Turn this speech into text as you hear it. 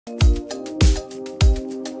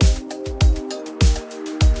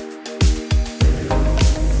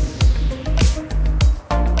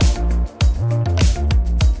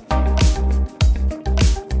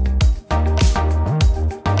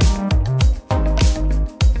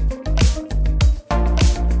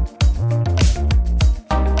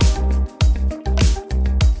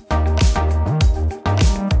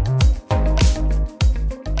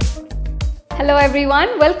Hello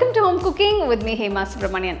everyone, welcome to Home Cooking with me,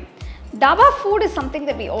 Subramanian. Dhaba food is something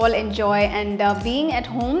that we all enjoy, and being at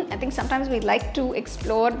home, I think sometimes we like to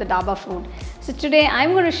explore the Dhaba food. So today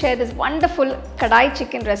I'm going to share this wonderful Kadai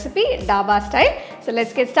chicken recipe, Dhaba style. So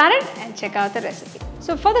let's get started and check out the recipe.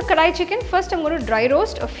 So for the Kadai chicken, first I'm going to dry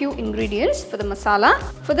roast a few ingredients for the masala.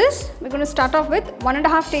 For this, we're going to start off with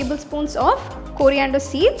 1.5 tablespoons of coriander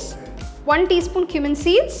seeds, 1 teaspoon cumin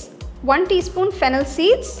seeds, 1 teaspoon fennel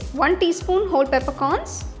seeds, 1 teaspoon whole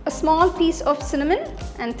peppercorns, a small piece of cinnamon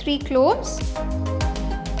and 3 cloves.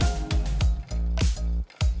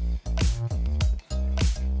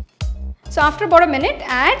 So after about a minute,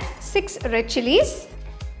 add 6 red chillies.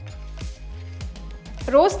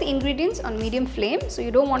 Roast the ingredients on medium flame, so you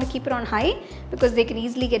don't want to keep it on high because they can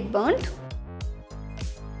easily get burnt.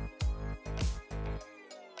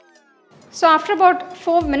 So after about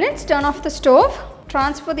 4 minutes, turn off the stove.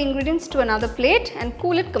 Transfer the ingredients to another plate and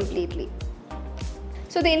cool it completely.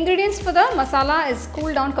 So the ingredients for the masala is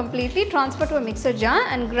cooled down completely. Transfer to a mixer jar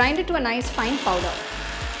and grind it to a nice fine powder.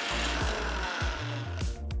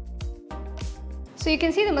 So you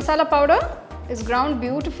can see the masala powder is ground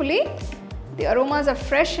beautifully. The aromas are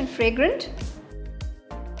fresh and fragrant.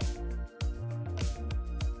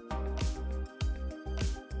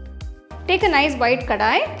 Take a nice white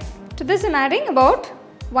kadai. To this I am adding about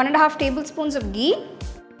 1.5 tablespoons of ghee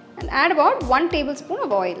and add about 1 tablespoon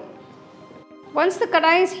of oil. Once the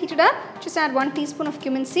kadai is heated up, just add 1 teaspoon of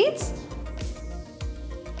cumin seeds.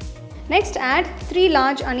 Next add 3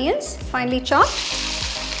 large onions, finely chopped.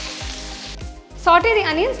 Saute the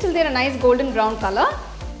onions till they are a nice golden brown color.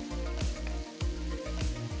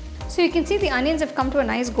 So you can see the onions have come to a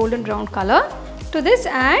nice golden brown color. To this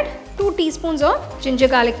add 2 teaspoons of ginger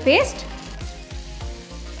garlic paste.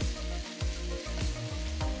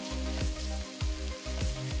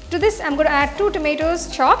 To this I am going to add 2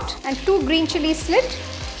 tomatoes chopped and 2 green chillies slit.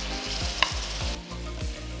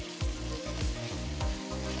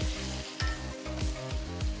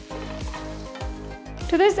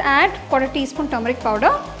 To this add 1/4 teaspoon turmeric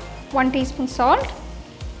powder, 1 teaspoon salt,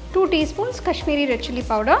 2 teaspoons Kashmiri red chilli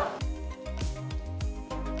powder.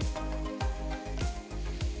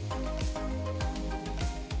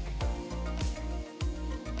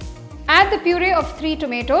 Add the puree of 3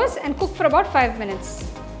 tomatoes and cook for about 5 minutes.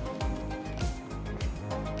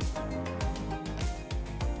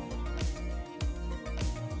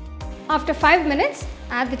 After 5 minutes,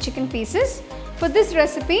 add the chicken pieces. For this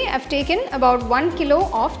recipe, I have taken about 1 kilo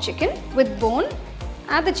of chicken with bone.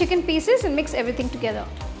 Add the chicken pieces and mix everything together.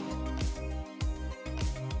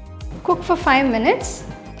 Cook for 5 minutes.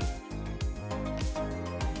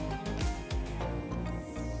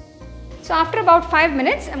 So after about 5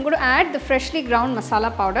 minutes, I am going to add the freshly ground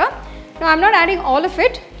masala powder. Now I am not adding all of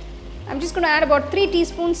it. I am just going to add about 3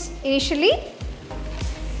 teaspoons initially.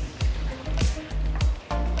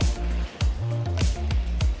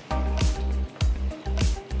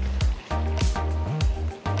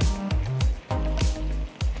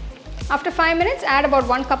 After 5 minutes, add about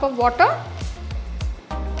 1 cup of water.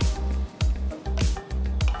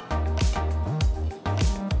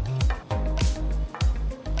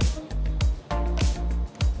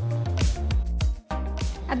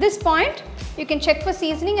 At this point, you can check for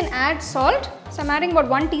seasoning and add salt. So I am adding about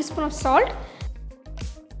 1 teaspoon of salt.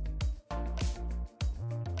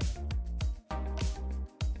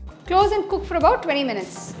 Close and cook for about 20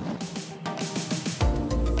 minutes.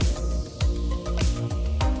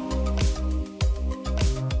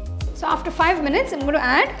 So after 5 minutes, I am going to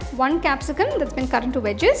add 1 capsicum that's been cut into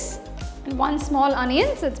wedges and 1 small onion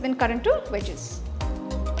that's been cut into wedges.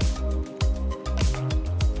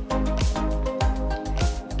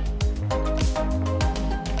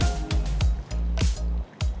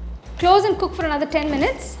 Close and cook for another 10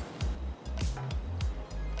 minutes.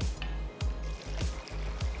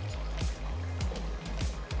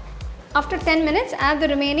 After 10 minutes, add the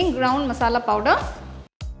remaining ground masala powder.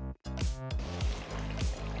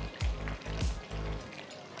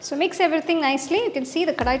 So mix everything nicely. You can see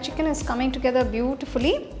the kadai chicken is coming together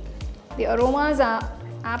beautifully. The aromas are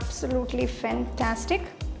absolutely fantastic.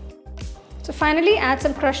 So finally add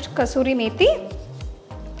some crushed Kasuri Methi.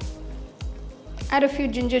 Add a few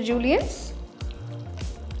ginger juliennes.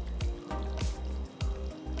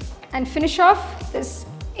 and finish off this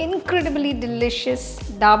incredibly delicious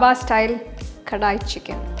Dhaba style Kadai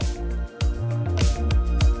chicken.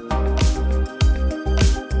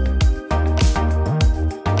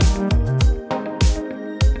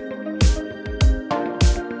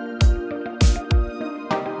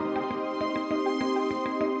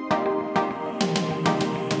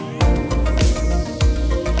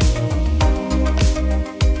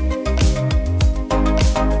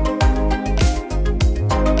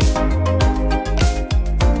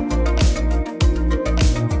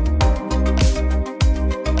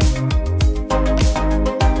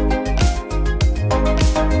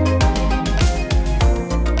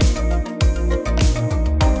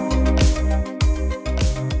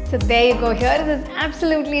 So there you go, here is this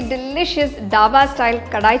absolutely delicious Dhaba style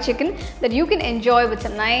Kadai chicken that you can enjoy with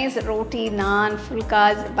some nice roti, naan,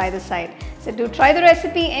 fulkas by the side. So do try the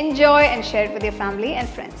recipe, enjoy and share it with your family and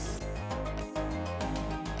friends.